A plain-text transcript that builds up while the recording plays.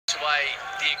away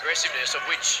the aggressiveness, of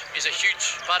which is a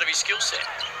huge part of his skill set.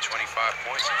 25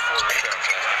 points and 4 rebounds.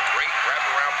 Great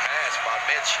wraparound pass by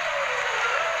Mitch.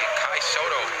 And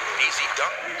Sotto, easy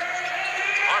dunk.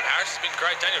 Harris has been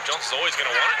great. Daniel Johnson's always going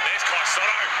to want it. And there's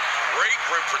Sotto. Great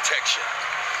rim protection.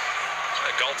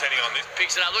 Goaltending on this.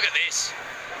 Picks it up. Look at this.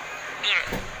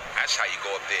 That's how you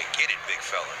go up there and get it, big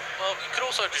fella. Well, you could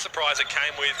also be surprised it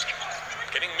came with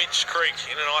getting Mitch Creek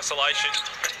in an isolation.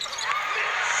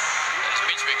 As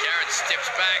Mitch McCarron steps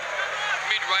back,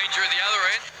 mid-ranger at the other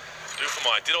end.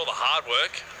 Dufamai did all the hard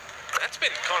work. That's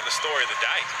been kind of the story of the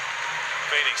day.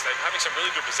 Phoenix, they're having some really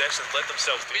good possessions, let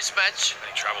themselves do. Mismatch.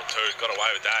 They travelled too, got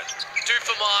away with that.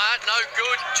 Dufamai, no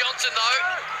good. Johnson, though,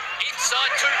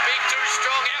 inside, too big, too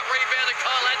strong. Out-rebounded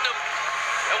Kyle Adnam.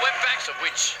 And went back, of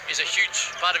which is a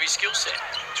huge part of his skill set.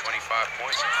 25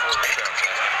 points and 4 rebounds.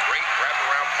 Great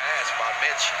wraparound pass by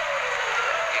Mitch.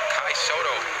 And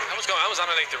Sotto. That was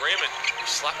underneath the rim and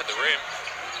slap at the rim.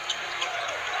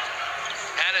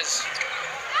 Hannah's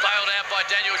bailed out by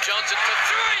Daniel Johnson for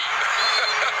 3.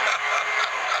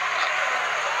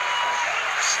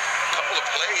 Couple of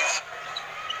plays.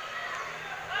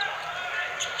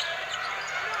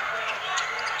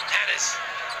 Hannah's.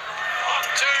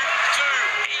 2,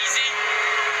 easy.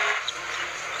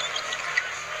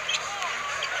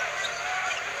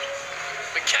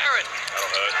 McCarron.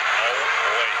 That'll hurt. Oh,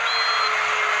 boy.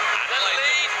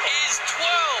 Adelaide is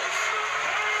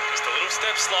 12. Just a little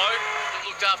step slow.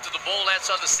 Looked after the ball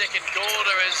outside the second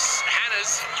quarter as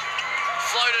Hannah's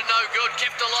floated no good,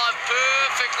 kept alive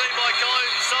perfectly by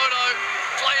Sotto.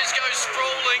 Players go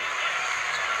sprawling.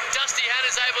 Dusty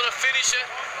Hannah's able to finish it.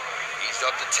 He's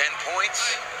up to 10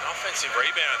 points. An offensive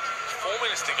rebound. 4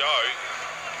 minutes to go.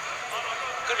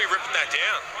 Got to be ripping that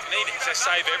down. You need to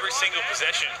save every single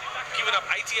possession. Giving up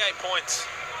 88 points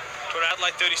to an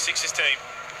Adelaide 36ers team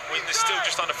when there's still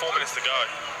just under 4 minutes to go.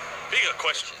 Bigger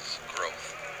question.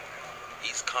 Growth.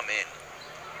 He's come in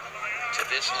to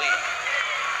this league.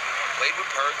 Played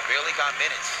with Perth, barely got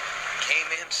minutes. Came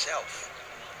in himself.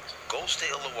 Goes to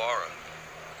Illawarra.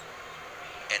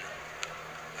 And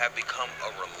have become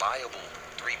a reliable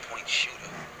three-point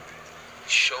shooter.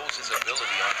 Shows his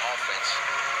ability on offense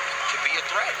to be a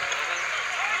threat.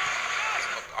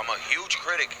 I'm a huge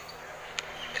critic,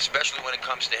 especially when it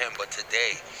comes to him, but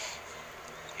today,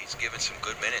 he's given some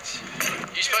good minutes.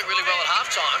 You spoke really well at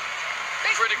halftime,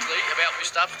 critically, about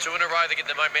Mustafa. 2 in a row to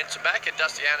get the momentum back, and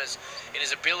Dusty Hannah's in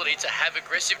his ability to have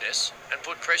aggressiveness and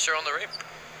put pressure on the rim.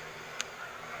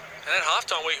 And at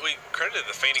halftime, we credited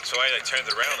the Phoenix the way they turned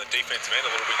it around on the defensive end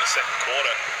a little bit in the second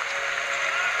quarter.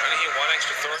 Only hit 1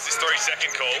 extra throw. This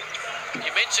 3-second call.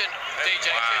 You mentioned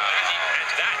DJ. Wow.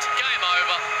 And that. Game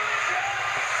over.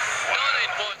 Wow.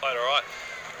 19 points. Played all right.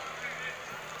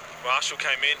 Marshall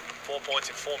came in, 4 points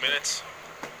in 4 minutes.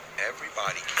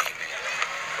 Everybody came in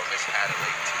from this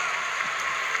Adelaide team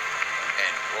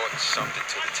and brought something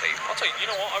to the table. I'll tell you, you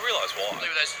know what? I realise why. Look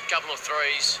at those couple of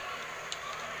threes.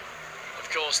 Of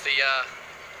course, I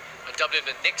dubbed him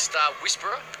the next star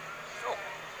whisperer. Oh.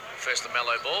 First the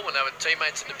mellow ball when they were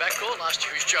teammates in the backcourt. Last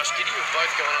year was Josh Giddey, who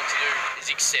both going on to do is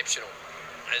exceptional.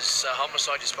 As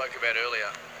Homicide you spoke about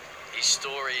earlier, his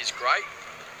story is great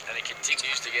and it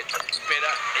continues to get better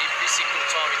every single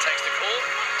time he takes the court,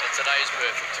 and today is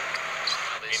perfect.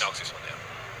 He knocks this one down.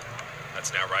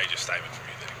 That's an outrageous statement from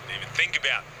you that you even think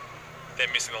about them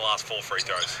missing the last 4 free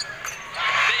throws.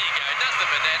 There you go, nothing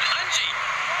but that. Hungy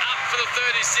up for the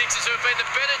 36ers, who have been the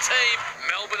better team.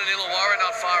 Melbourne and Illawarra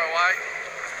not far away.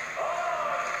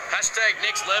 Hashtag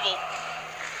next level.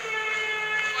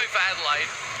 For Adelaide,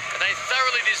 and they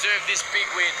thoroughly deserve this big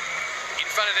win in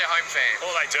front of their home fans.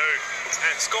 Well, they do.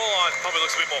 And scoreline probably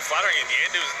looks a bit more flattering in the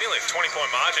end. It was nearly a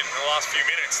 20-point margin in the last few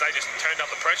minutes. They just turned up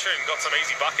the pressure and got some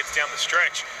easy buckets down the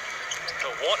stretch.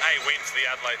 So what a win for the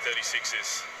Adelaide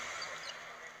 36ers.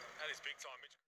 That is big time.